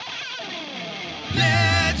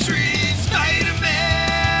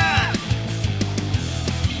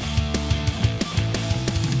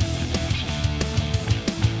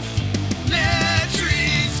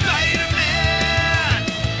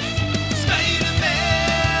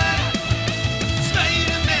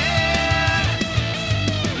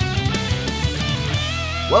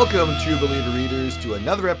Welcome, True Believer readers, to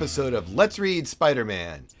another episode of Let's Read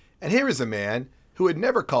Spider-Man. And here is a man who would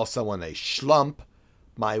never call someone a schlump,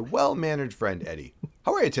 my well-mannered friend Eddie.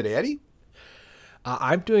 How are you today, Eddie?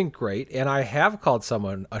 I'm doing great, and I have called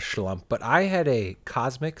someone a schlump, but I had a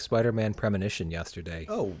cosmic Spider-Man premonition yesterday.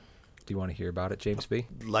 Oh, Do you want to hear about it, James B?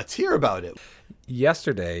 let's hear about it.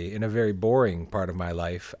 Yesterday, in a very boring part of my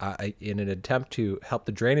life, in an attempt to help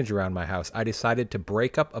the drainage around my house, I decided to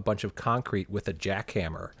break up a bunch of concrete with a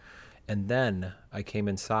jackhammer. And then I came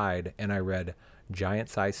inside and I read Giant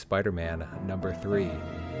Size Spider-Man number 3.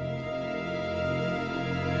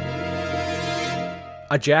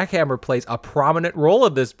 A jackhammer plays a prominent role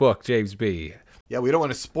in this book, James B. Yeah, we don't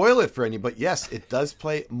want to spoil it for any, but yes, it does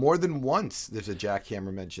play more than once. There's a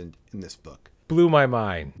jackhammer mentioned in this book. Blew my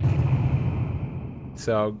mind.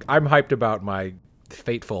 So I'm hyped about my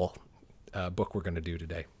fateful book we're going to do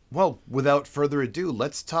today. Well, without further ado,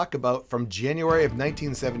 let's talk about, from January of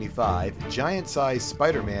 1975, Giant Size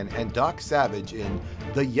Spider-Man and Doc Savage in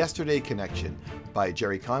The Yesterday Connection by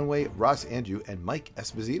Jerry Conway, Ross Andrew, and Mike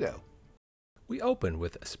Esposito. We open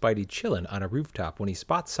with Spidey chillin' on a rooftop when he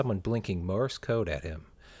spots someone blinking Morse code at him.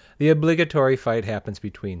 The obligatory fight happens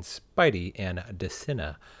between Spidey and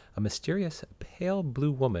Decina, a mysterious pale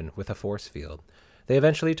blue woman with a force field. They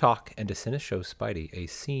eventually talk, and Decina shows Spidey a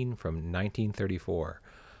scene from 1934.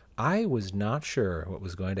 I was not sure what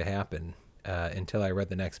was going to happen until I read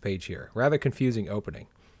the next page here. Rather confusing opening.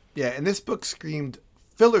 Yeah, and this book screamed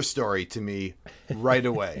filler story to me right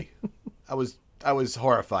away. I was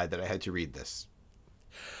horrified that I had to read this.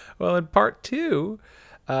 Well, in part 2,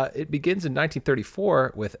 it begins in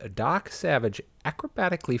 1934 with Doc Savage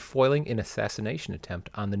acrobatically foiling an assassination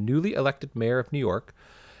attempt on the newly elected mayor of New York,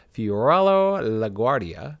 Fiorello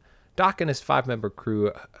LaGuardia. Doc and his 5-member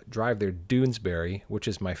crew drive their Doonesbury, which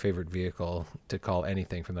is my favorite vehicle to call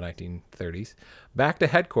anything from the 1930s, back to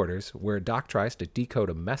headquarters, where Doc tries to decode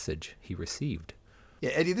a message he received.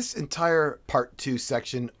 Yeah, Eddie, this entire part 2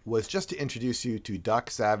 section was just to introduce you to Doc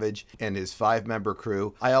Savage and his 5-member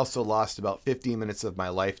crew. I also lost about 15 minutes of my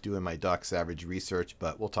life doing my Doc Savage research,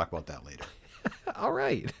 but we'll talk about that later. All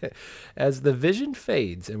right. As the vision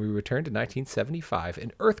fades and we return to 1975,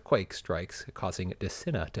 an earthquake strikes, causing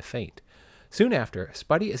Decina to faint. Soon after,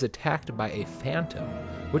 Spidey is attacked by a phantom,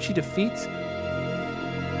 which he defeats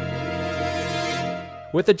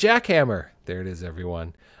with a jackhammer. There it is,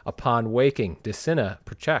 everyone. Upon waking, Decina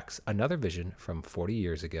projects another vision from 40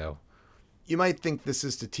 years ago. You might think this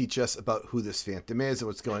is to teach us about who this Phantom is and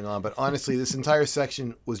what's going on, but honestly, this entire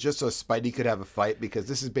section was just so Spidey could have a fight, because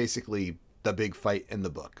this is basically the big fight in the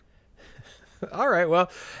book. All right,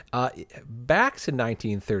 well, back to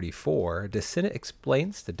 1934, Decina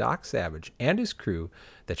explains to Doc Savage and his crew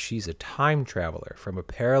that she's a time traveler from a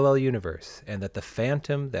parallel universe, and that the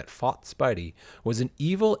Phantom that fought Spidey was an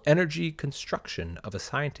evil energy construction of a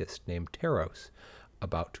scientist named Taros,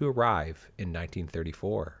 about to arrive in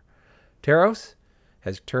 1934. Taros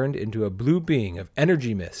has turned into a blue being of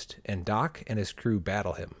energy mist, and Doc and his crew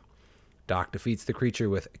battle him. Doc defeats the creature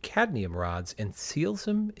with cadmium rods and seals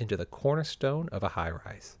him into the cornerstone of a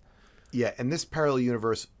high-rise. Yeah, in this parallel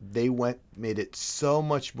universe, they made it so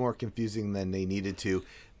much more confusing than they needed to.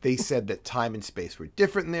 They said that time and space were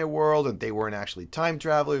different in their world, and they weren't actually time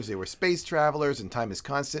travelers. They were space travelers, and time is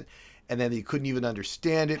constant. And then they couldn't even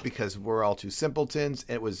understand it because we're all too simpletons.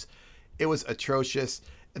 It was atrocious.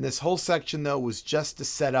 And this whole section, though, was just to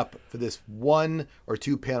set up for this 1 or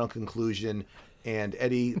 2 panel conclusion. And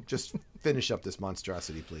Eddie, just finish up this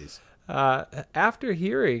monstrosity, please. After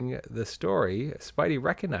hearing the story, Spidey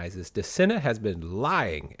recognizes Decina has been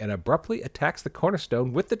lying and abruptly attacks the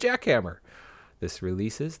cornerstone with the jackhammer. This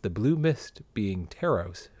releases the blue mist, being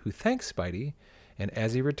Taros, who thanks Spidey, and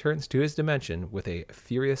as he returns to his dimension with a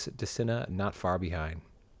furious Decina not far behind.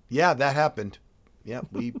 Yeah, that happened. Yeah,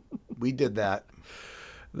 we did that.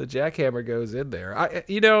 The jackhammer goes in there.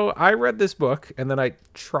 I read this book and then I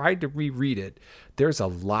tried to reread it. There's a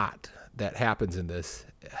lot that happens in this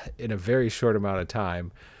in a very short amount of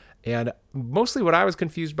time. And mostly what I was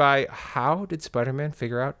confused by, how did Spider-Man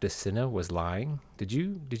figure out Decina was lying? Did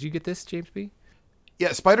you get this, James B?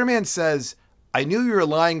 Yeah, Spider-Man says, I knew you were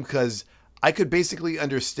lying because I could basically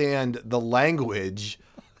understand the language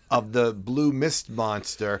of the blue mist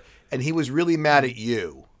monster, and he was really mad at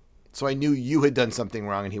you. So I knew you had done something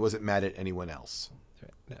wrong, and he wasn't mad at anyone else.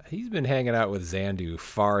 He's been hanging out with Xandu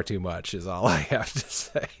far too much, is all I have to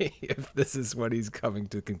say, if this is what he's coming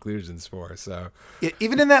to conclusions for. So, yeah,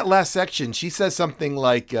 even in that last section, she says something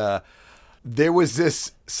like, there was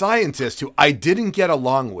this scientist who I didn't get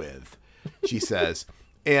along with, she says.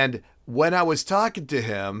 And when I was talking to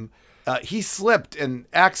him, he slipped and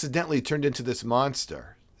accidentally turned into this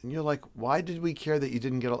monster. And you're like, why did we care that you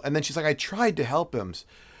didn't get along? And then she's like, I tried to help him,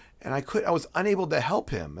 and I was unable to help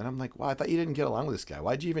him. And I'm like, wow, I thought you didn't get along with this guy.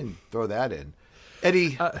 Why'd you even throw that in?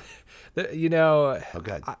 Eddie. Oh,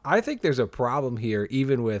 God. I think there's a problem here,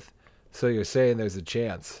 even with, so you're saying there's a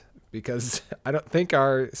chance, because I don't think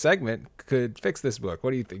our segment could fix this book. What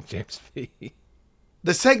do you think, James B?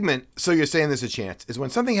 The segment, so you're saying there's a chance, is when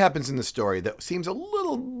something happens in the story that seems a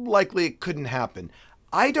little likely it couldn't happen.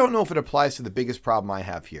 I don't know if it applies to the biggest problem I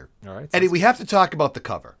have here. All right. Eddie, we have to talk about the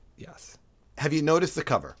cover. Yes. Have you noticed the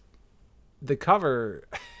cover? The cover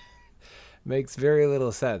makes very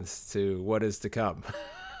little sense to what is to come.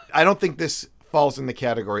 I don't think this falls in the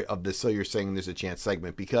category of the So You're Saying There's a Chance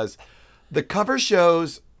segment, because the cover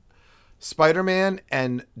shows Spider-Man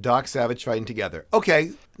and Doc Savage fighting together.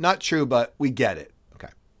 Okay, not true, but we get it.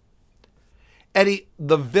 Okay. Eddie,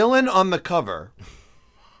 the villain on the cover...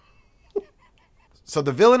 So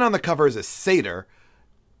the villain on the cover is a satyr,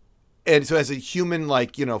 and so has a human,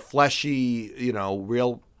 like, fleshy,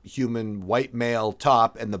 real human white male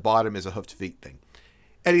top, and the bottom is a hoofed feet thing.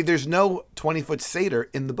 Eddie, there's no 20-foot satyr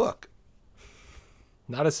in the book.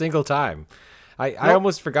 Not a single time. I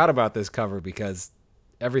almost forgot about this cover because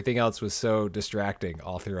everything else was so distracting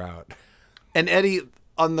all throughout. And Eddie,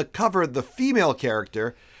 on the cover, the female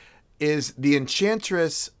character is the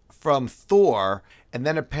Enchantress from Thor, and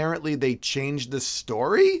then apparently they changed the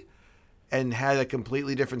story and had a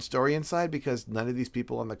completely different story inside because none of these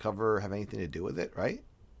people on the cover have anything to do with it, right?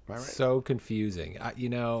 Am I right? So confusing. I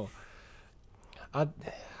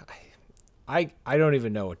don't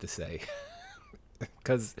even know what to say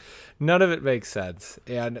because none of it makes sense.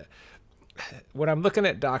 And when I'm looking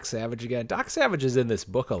at Doc Savage again, Doc Savage is in this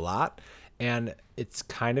book a lot, and it's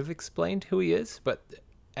kind of explained who he is, but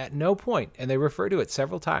at no point, and they refer to it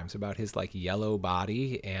several times about his like yellow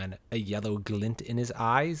body and a yellow glint in his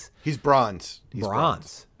eyes. He's bronze.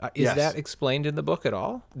 Bronze. Is Yes. that explained in the book at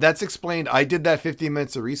all? That's explained. I did that 15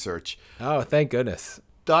 minutes of research. Oh, thank goodness.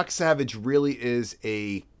 Doc Savage really is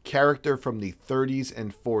a character from the 30s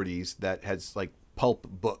and 40s that has like pulp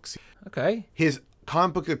books. Okay. His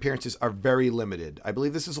comic book appearances are very limited. I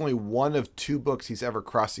believe this is only one of 2 books he's ever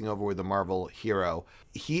crossing over with a Marvel hero.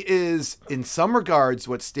 He is, in some regards,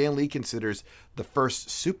 what Stan Lee considers the first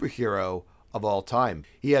superhero of all time.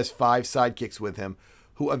 He has 5 sidekicks with him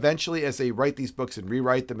who eventually, as they write these books and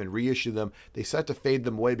rewrite them and reissue them, they start to fade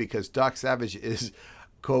them away because Doc Savage is,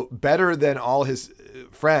 quote, better than all his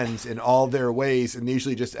friends in all their ways, and they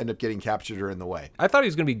usually just end up getting captured or in the way. I thought he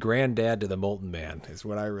was going to be granddad to the Molten Man, is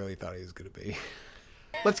what I really thought he was going to be.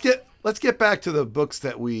 Let's get back to the books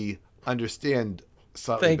that we understand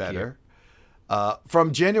slightly better.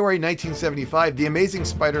 From January 1975, The Amazing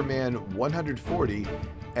Spider-Man 140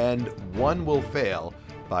 and One Will Fail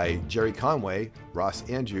by Jerry Conway, Ross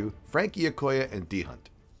Andrew, Frankie Okoye, and D. Hunt.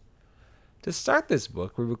 To start this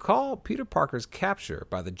book, we recall Peter Parker's capture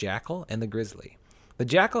by the Jackal and the Grizzly. The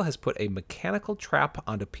Jackal has put a mechanical trap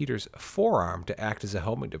onto Peter's forearm to act as a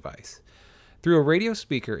homing device. Through a radio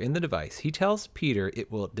speaker in the device, he tells Peter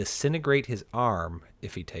it will disintegrate his arm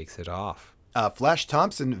if he takes it off. Flash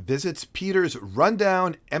Thompson visits Peter's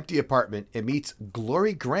rundown, empty apartment and meets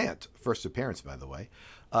Glory Grant, first appearance, by the way.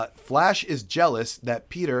 Flash is jealous that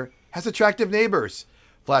Peter has attractive neighbors.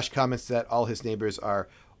 Flash comments that all his neighbors are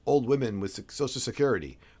old women with Social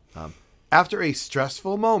Security. After a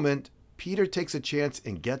stressful moment, Peter takes a chance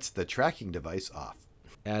and gets the tracking device off.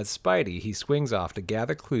 As Spidey, he swings off to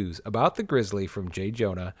gather clues about the Grizzly from J.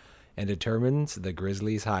 Jonah and determines the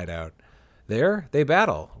Grizzly's hideout. There, they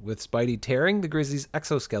battle, with Spidey tearing the Grizzly's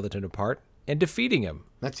exoskeleton apart and defeating him.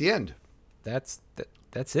 That's the end. That's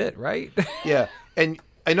it, right? Yeah, and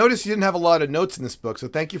I noticed you didn't have a lot of notes in this book, so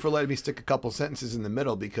thank you for letting me stick a couple sentences in the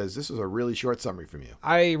middle because this was a really short summary from you.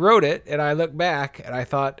 I wrote it, and I looked back, and I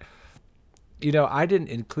thought, I didn't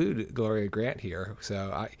include Gloria Grant here,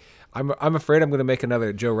 so I'm afraid I'm going to make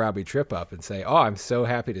another Joe Robbie trip up and say, oh, I'm so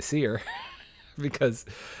happy to see her, because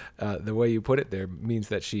the way you put it there means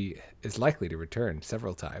that she is likely to return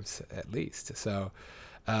several times at least. So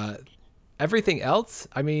everything else,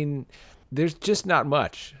 there's just not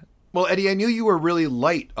much. Well, Eddie, I knew you were really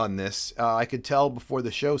light on this. I could tell before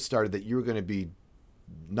the show started that you were going to be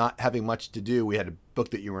not having much to do. We had a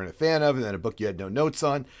book that you weren't a fan of and then a book you had no notes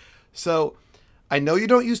on. So I know you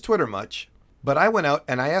don't use Twitter much, but I went out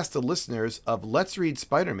and I asked the listeners of Let's Read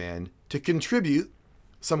Spider-Man to contribute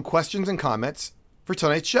some questions and comments for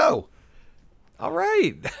tonight's show. All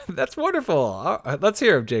right. That's wonderful. Let's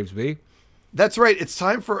hear him, James B. That's right. It's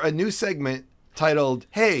time for a new segment titled,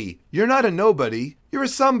 Hey, You're Not a Nobody, You're a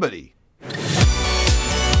Somebody. So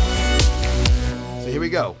here we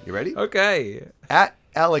go. You ready? Okay. At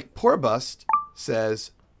Alec Pourbust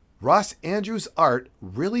says, Ross Andrews' art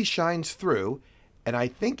really shines through, and I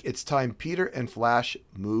think it's time Peter and Flash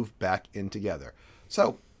move back in together.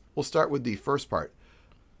 So we'll start with the first part.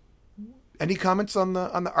 Any comments on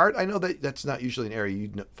the art? I know that that's not usually an area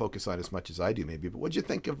you focus on as much as I do, maybe. But what'd you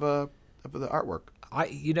think of the artwork?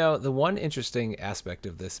 The one interesting aspect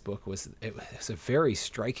of this book was it was a very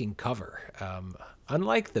striking cover.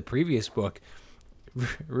 Unlike the previous book,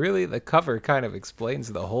 really the cover kind of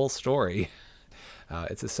explains the whole story.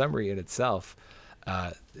 It's a summary in itself.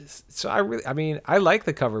 So I like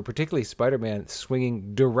the cover, particularly Spider-Man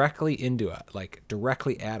swinging directly into it, like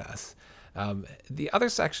directly at us. The other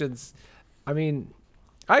sections, I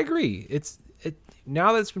agree.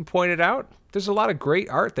 Now that it's been pointed out, there's a lot of great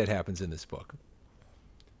art that happens in this book.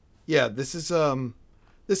 Yeah, this is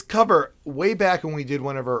this cover way back when we did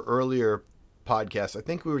one of our earlier podcasts. I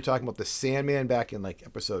think we were talking about the Sandman back in like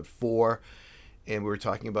episode 4, and we were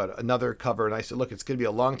talking about another cover. And I said, look, it's going to be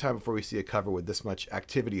a long time before we see a cover with this much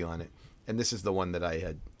activity on it. And this is the one that I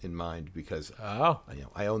had in mind because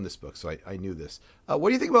I own this book, so I knew this. What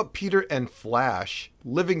do you think about Peter and Flash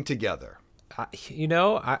living together?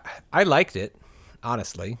 I liked it.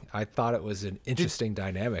 Honestly, I thought it was an interesting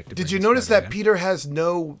dynamic. Did you notice that Peter has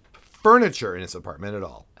no furniture in his apartment at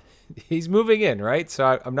all? He's moving in, right?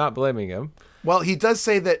 So I'm not blaming him. Well, he does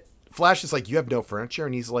say that Flash is like, you have no furniture.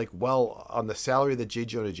 And he's like, well, on the salary that J.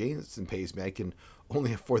 Jonah Jameson pays me, I can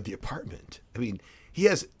only afford the apartment. I mean, he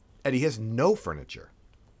has no furniture.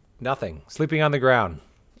 Nothing. Sleeping on the ground.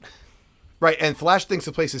 Right, and Flash thinks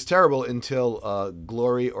the place is terrible until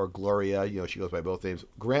Glory or Gloria, she goes by both names,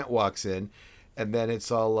 Grant walks in. And then it's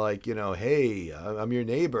all like, hey, I'm your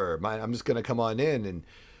neighbor. I'm just going to come on in and,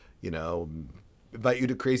 invite you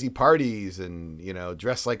to crazy parties and,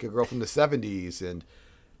 dress like a girl from the 70s. And,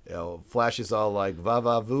 Flash is all like, va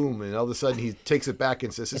va voom. And all of a sudden he takes it back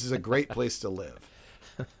and says, this is a great place to live.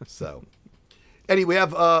 So, anyway,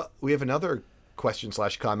 we have another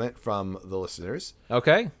question/comment from the listeners.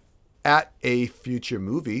 Okay. At a Future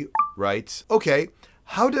Movie writes, okay,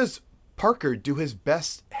 how does Parker do his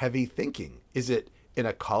best heavy thinking? Is it in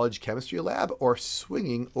a college chemistry lab or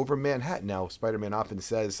swinging over Manhattan? Now, Spider-Man often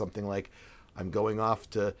says something like, I'm going off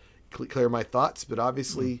to clear my thoughts, but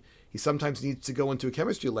obviously he sometimes needs to go into a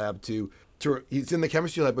chemistry lab he's in the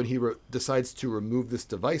chemistry lab when he decides to remove this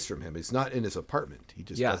device from him. It's not in his apartment. He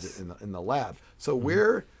just does it in the lab. So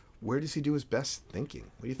where does he do his best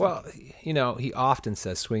thinking? What do you think? Well, he often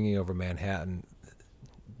says swinging over Manhattan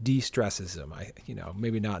de-stresses him.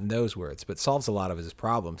 Maybe not in those words, but solves a lot of his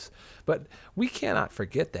problems. But we cannot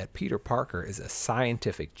forget that Peter Parker is a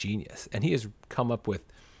scientific genius, and he has come up with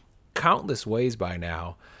countless ways by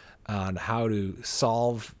now on how to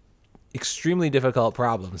solve extremely difficult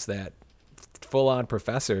problems that full-on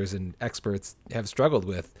professors and experts have struggled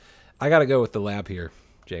with. I got to go with the lab here,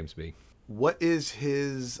 James B. What is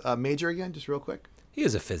his major again, just real quick? He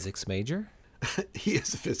is a physics major. He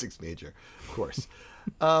is a physics major, of course.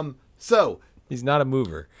 So he's not a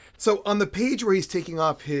mover. So on the page where he's taking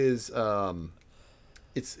off his,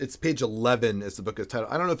 it's page 11 is the book is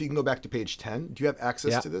titled. I don't know if you can go back to page 10. Do you have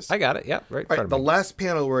access to this? I got it. Yeah, right. All right. The last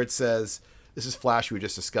panel where it says, this is Flash we were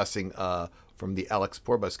just discussing from the Alex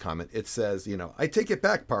Porbus comment. It says, I take it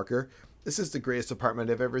back, Parker. This is the greatest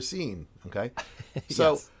apartment I've ever seen. Okay.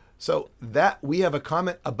 So, yes. So that we have a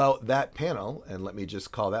comment about that panel, and let me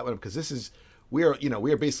just call that one up because we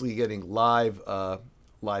are basically getting live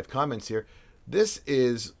comments here. This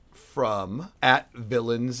is from at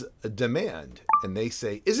Villains Demand, and they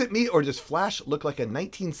say, "Is it me or does Flash look like a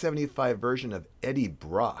 1975 version of Eddie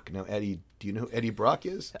Brock?" Now, Eddie, do you know who Eddie Brock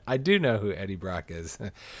is? I do know who Eddie Brock is,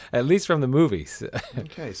 at least from the movies.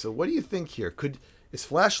 Okay, so what do you think here? Is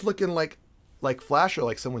Flash looking like Flash or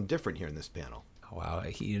like someone different here in this panel? Wow,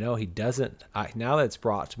 he doesn't. Now that it's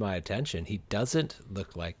brought to my attention, he doesn't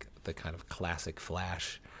look like the kind of classic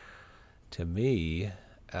Flash to me.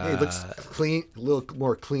 He looks clean, a little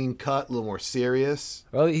more clean cut, a little more serious.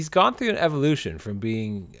 Well, he's gone through an evolution from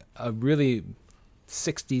being a really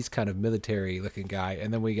 60s kind of military-looking guy,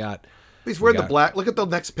 and then he's wearing the black. Look at the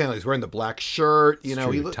next panel. He's wearing the black shirt.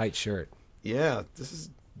 Tight shirt. Yeah,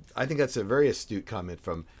 I think that's a very astute comment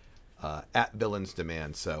from at Villains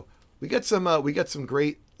Demand. So we got some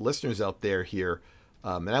great listeners out there here,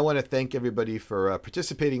 and I want to thank everybody for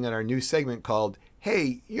participating in our new segment called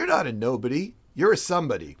 "Hey, You're Not a Nobody, You're a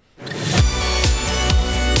Somebody,"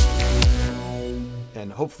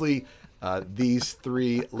 and hopefully these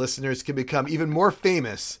three listeners can become even more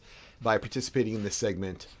famous by participating in this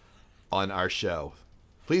segment on our show.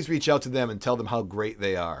 Please reach out to them and tell them how great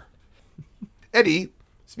they are. Eddie,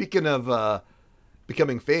 speaking of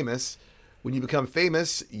becoming famous, when you become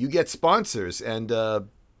famous, you get sponsors. And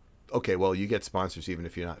Okay, well, you get sponsors even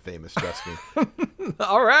if you're not famous, trust me.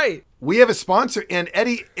 All right. We have a sponsor, and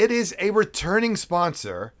Eddie, it is a returning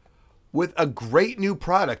sponsor with a great new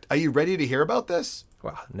product. Are you ready to hear about this?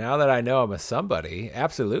 Well, now that I know I'm a somebody,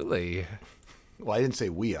 absolutely. Well, I didn't say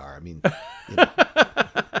we are. I mean,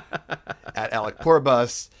 at Alec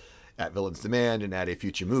Porbus, at Villains Demand, and at A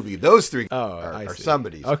Future Movie. Those three are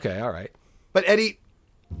somebody's. Okay, all right. But Eddie,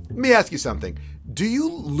 let me ask you something. Do you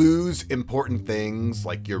lose important things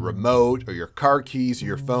like your remote or your car keys or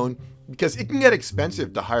your phone? Because it can get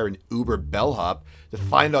expensive to hire an Uber bellhop to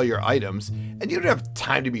find all your items, and you don't have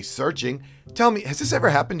time to be searching. Tell me, has this ever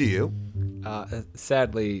happened to you?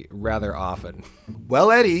 Sadly, rather often.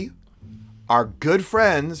 Well, Eddie, our good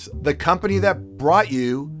friends, the company that brought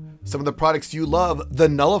you some of the products you love, the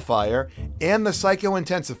Nullifier and the Psycho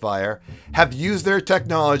Intensifier, have used their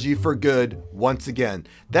technology for good once again.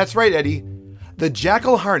 That's right, Eddie. The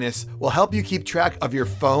Jackal harness will help you keep track of your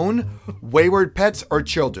phone, wayward pets, or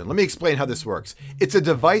children. Let me explain how this works. It's a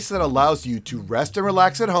device that allows you to rest and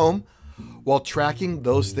relax at home while tracking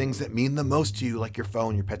those things that mean the most to you, like your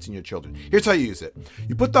phone, your pets, and your children. Here's how you use it.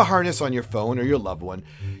 You put the harness on your phone or your loved one.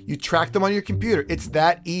 You track them on your computer. It's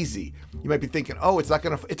that easy. You might be thinking, oh,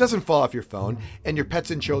 it doesn't fall off your phone, and your pets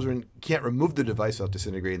and children can't remove the device without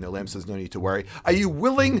disintegrating their limbs, so there's no need to worry. Are you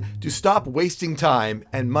willing to stop wasting time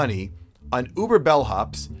and money on Uber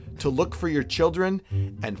bellhops to look for your children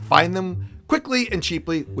and find them quickly and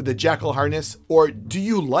cheaply with the Jackal harness? Or do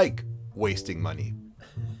you like wasting money?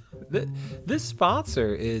 This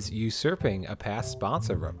sponsor is usurping a past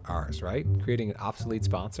sponsor of ours, right? Creating an obsolete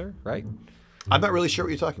sponsor, right? I'm not really sure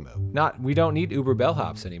what you're talking about. We don't need Uber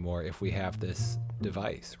bellhops anymore if we have this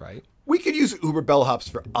device, right? We could use Uber bellhops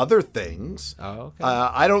for other things. Oh, okay.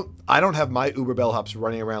 I don't have my Uber bellhops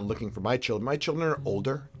running around looking for my children. My children are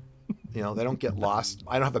older. They don't get lost.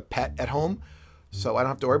 I don't have a pet at home, so I don't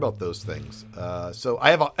have to worry about those things. So I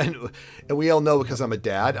have and we all know, because I'm a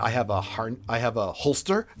dad, I have a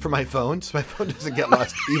holster for my phone, so my phone doesn't get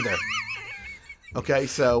lost either. Okay,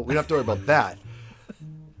 so we don't have to worry about that.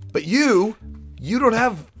 But you don't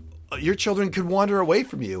have, your children could wander away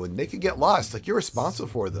from you and they could get lost. Like, you're responsible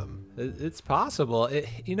for them. It's possible.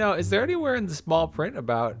 Is there anywhere in the small print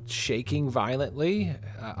about shaking violently?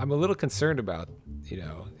 I'm a little concerned about,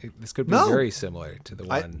 this could be very similar to the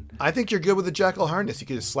one. I think you're good with the Jackal harness. You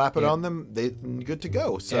can just slap it on them. They're good to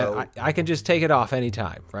go. So I can just take it off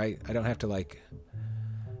anytime, right? I don't have to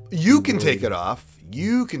You can take it off.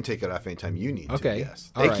 You can take it off anytime you need to.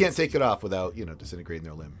 Yes. They can't take it off without, disintegrating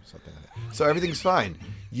their limb or something like that. So everything's fine.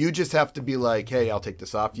 You just have to be like, hey, I'll take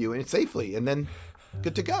this off you, and it's safely, and then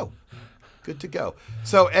good to go. Good to go.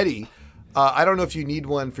 So, Eddie, I don't know if you need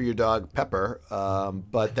one for your dog, Pepper,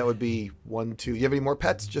 but that would be 1, 2. You have any more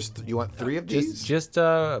pets? You want 3 of these? Just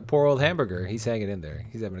poor old Hamburger. He's hanging in there.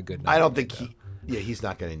 He's having a good night. I don't think he's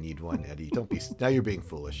not going to need one, Eddie. Don't be, now you're being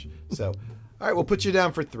foolish. So, all right, we'll put you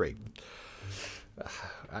down for 3.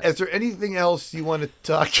 Is there anything else you want to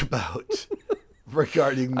talk about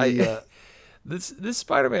regarding the... This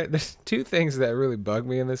Spider-Man, there's 2 things that really bug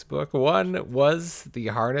me in this book. One was the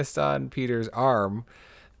harness on Peter's arm.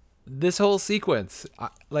 This whole sequence,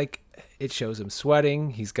 it shows him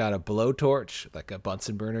sweating. He's got a blowtorch, like a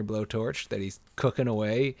Bunsen burner blowtorch that he's cooking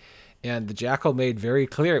away. And the Jackal made very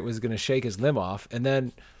clear it was going to shake his limb off. And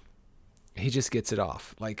then he just gets it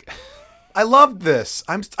off. I loved this.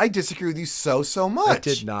 I disagree with you so much. I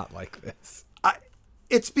did not like this.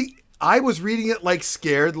 I was reading it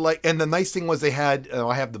scared, and the nice thing was they had,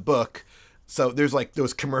 I have the book, so there's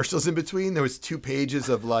those commercials in between. There was 2 pages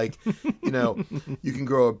of you can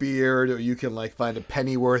grow a beard, or you can find a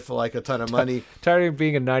penny worth a ton of money. Tired of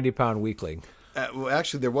being a 90-pound weakling. Well,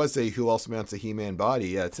 actually, there was who also mounts a He-Man body.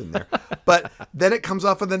 Yeah, it's in there. But then it comes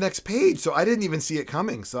off on the next page, so I didn't even see it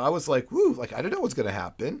coming. So I was like, woo, I don't know what's going to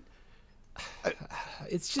happen.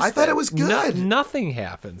 It's just I thought it was good. Nothing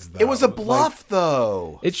happens though. It was a bluff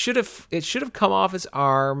though. It should have come off his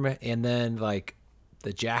arm, and then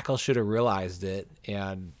the Jackal should have realized it,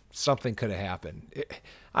 and something could have happened.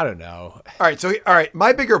 I don't know. All right.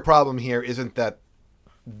 My bigger problem here isn't that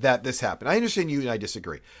this happened. I understand you and I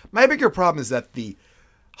disagree. My bigger problem is that the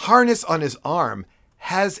harness on his arm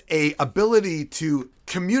has a ability to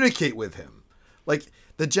communicate with him.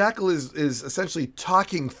 The Jackal is essentially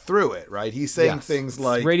talking through it, right? He's saying things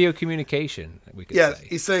like... radio communication, we could say. Yeah,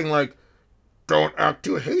 he's saying don't act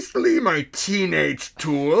too hastily, my teenage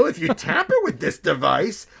tool. If you tamper with this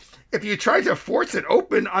device, if you try to force it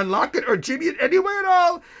open, unlock it, or jimmy it anywhere at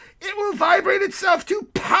all, it will vibrate itself to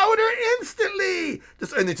powder instantly.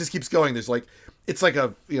 And it just keeps going. There's it's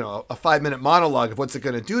a 5-minute monologue of what's it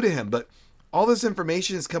going to do to him. But all this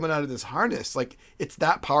information is coming out of this harness. Like, it's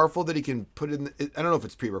that powerful that he can put in. I don't know if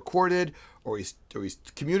it's pre-recorded or he's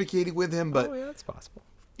communicating with him, but Oh, yeah, that's possible.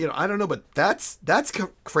 I don't know, but that's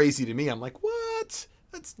crazy to me. I'm like, what?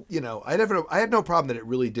 That's I had no problem that it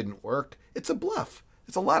really didn't work. It's a bluff.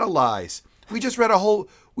 It's a lot of lies. We just read a whole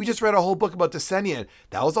book about Desenian.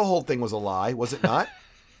 That was the whole thing was a lie, was it not?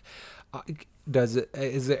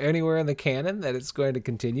 Is there anywhere in the canon that it's going to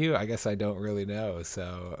continue? I guess I don't really know.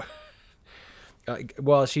 So,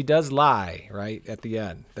 well, she does lie right at the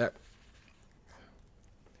end.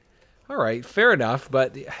 All right, fair enough,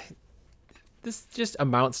 but this just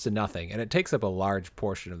amounts to nothing, and it takes up a large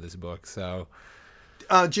portion of this book. So,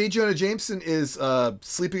 J. Jonah Jameson is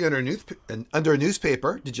sleeping under a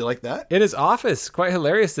newspaper. Did you like that? in his office, quite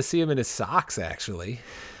hilarious to see him in his socks, actually.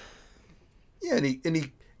 Yeah,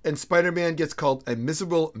 and Spider-Man gets called a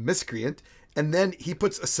miserable miscreant, and then he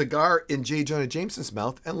puts a cigar in J. Jonah Jameson's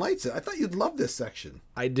mouth and lights it. I thought you'd love this section.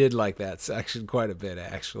 I did like that section quite a bit,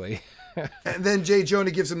 actually. And then J.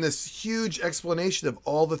 Jonah gives him this huge explanation of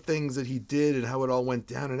all the things that he did and how it all went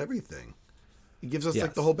down and everything. He gives us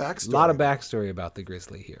like the whole backstory. A lot of backstory about the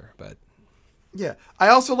Grizzly here, but yeah. I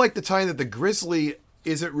also like the time that the Grizzly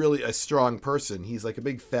isn't really a strong person. He's like a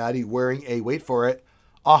big fatty wearing wait for it,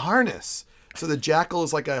 a harness. So the Jackal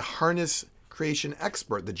is like a harness creation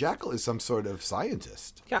expert. The Jackal is some sort of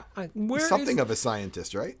scientist. yeah, He's something of a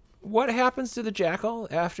scientist, right? What happens to the Jackal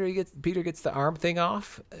after Peter gets the arm thing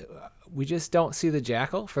off? We just don't see the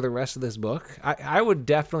Jackal for the rest of this book. I would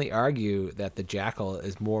definitely argue that the Jackal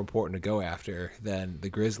is more important to go after than the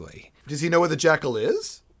Grizzly. Does he know where the Jackal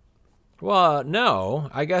is? Well, no.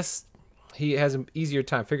 I guess he has an easier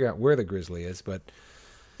time figuring out where the Grizzly is, but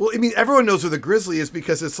Well, I mean, everyone knows where the Grizzly is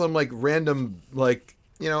because it's some like random, like,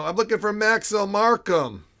 I'm looking for Maxwell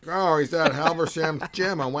Markham. Oh, he's at Halversham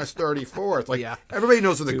Gym on West 34th. Like, Yeah. everybody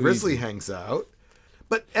knows where the Too Grizzly easy. hangs out.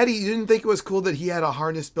 But Eddie, you didn't think it was cool that he had a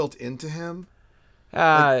harness built into him?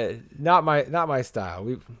 not my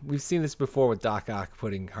style. We've seen this before with Doc Ock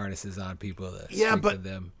putting harnesses on people to strengthen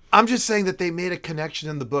them. I'm just saying that they made a connection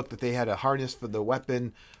in the book that they had a harness for the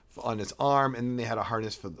weapon on his arm, and then they had a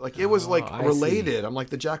harness for it was I related. see. I'm like,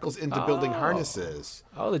 the Jackal's into building harnesses.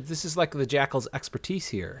 Oh, this is like the Jackal's expertise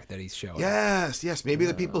here that he's showing. Yes. Maybe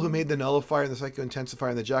the people who made the nullifier and the psychointensifier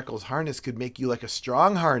and the Jackal's harness could make you like a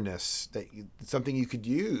strong harness something you could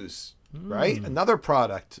use, right? Another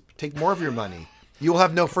product. Take more of your money. You'll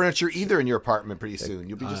have no furniture either in your apartment pretty soon.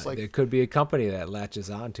 You'll be just like, there could be a company that latches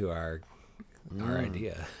on to our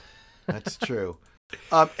idea. that's true.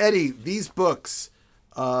 Eddie, these books,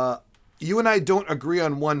 you and I don't agree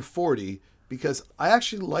on 140 because I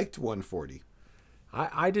actually liked 140.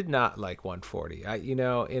 I did not like 140.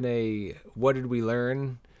 In a What Did We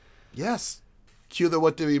Learn? Yes. Cue the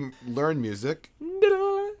What Did We Learn music.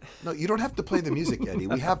 No, you don't have to play the music, Eddie.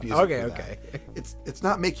 We have music. Okay, for that. okay. It's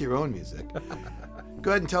not make your own music.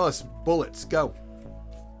 Go ahead and tell us. Bullets, go.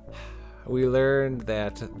 We learned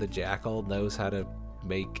that the Jackal knows how to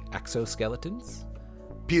make exoskeletons.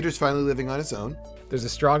 Peter's finally living on his own. There's a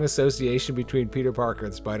strong association between Peter Parker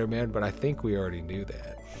and Spider-Man, but I think we already knew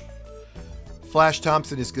that. Flash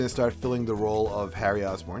Thompson is going to start filling the role of Harry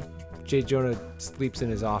Osborn. J. Jonah sleeps in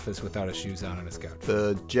his office without his shoes on his couch.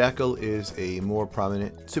 The Jackal is a more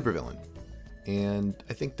prominent supervillain. And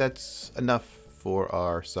I think that's enough for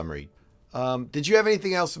our summary. Did you have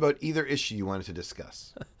anything else about either issue you wanted to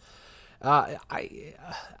discuss? I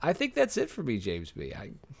think that's it for me, James B.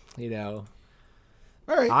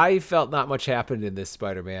 All right. I felt not much happened in this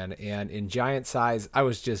Spider-Man, and in giant size, I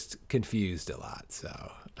was just confused a lot.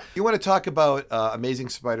 So, You want to talk about Amazing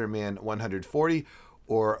Spider-Man 140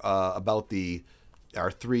 or about our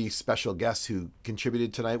three special guests who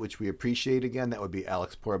contributed tonight, which we appreciate again? That would be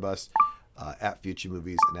Alex Porbus, at Future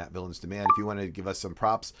Movies, and at Villains Demand. If you wanted to give us some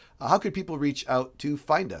props, how could people reach out to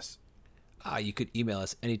find us? you could email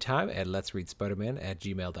us anytime at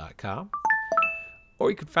letsreadspiderman@gmail.com. Or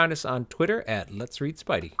you could find us on Twitter at Let's Read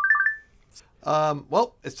Spidey.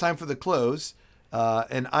 Well, it's time for the close.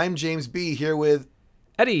 And I'm James B. here with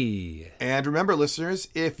Eddie. And remember, listeners,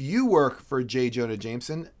 if you work for J. Jonah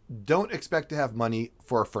Jameson, don't expect to have money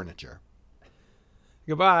for furniture.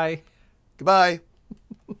 Goodbye. Goodbye.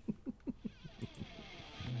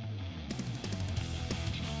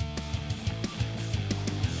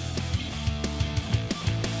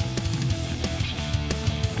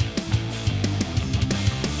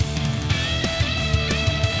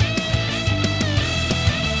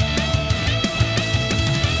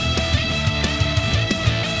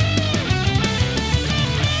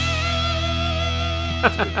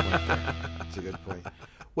 That's a good point.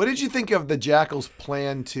 What did you think of the Jackal's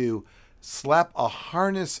plan to slap a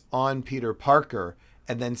harness on Peter Parker,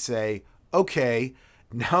 and then say, "Okay,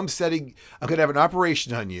 now I'm going to have an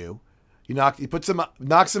operation on you." Knocks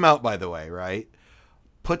him out, by the way, right?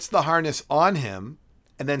 Puts the harness on him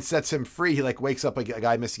and then sets him free. He like wakes up like a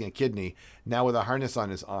guy missing a kidney, now with a harness on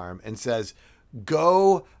his arm, and says,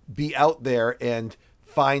 "Go be out there and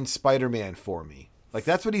find Spider-Man for me." Like,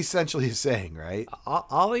 that's what he essentially is saying, right?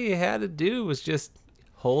 All he had to do was just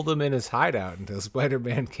hold him in his hideout until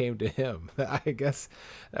Spider-Man came to him. I guess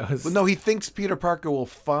that was... Well, no, he thinks Peter Parker will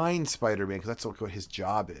find Spider-Man because that's what his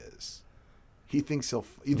job is. He thinks Do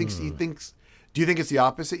you think it's the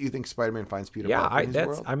opposite? You think Spider-Man finds Peter Parker in his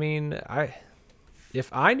world? I mean, if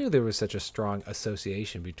I knew there was such a strong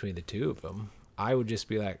association between the two of them, I would just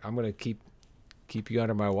be like, I'm going to keep you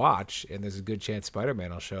under my watch, and there's a good chance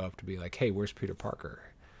Spider-Man will show up to be like, hey, where's Peter Parker?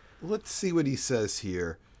 Let's see what he says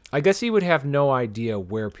here. I guess he would have no idea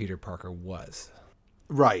where Peter Parker was.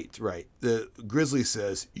 Right. The Grizzly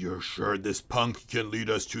says, "You're sure this punk can lead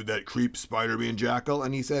us to that creep Spider-Man Jackal?"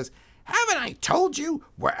 And he says, "Haven't I told you,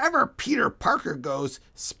 wherever Peter Parker goes,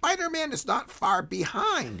 Spider-Man is not far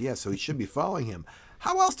behind." Yeah, so he should be following him.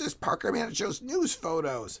 How else does Parker manage those news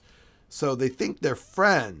photos? So they think they're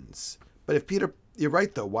friends. But if you're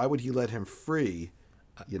right though, why would he let him free?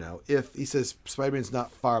 If he says Spider-Man's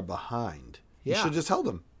not far behind, he should just held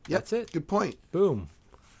him. Yep, That's it. Good point. Boom.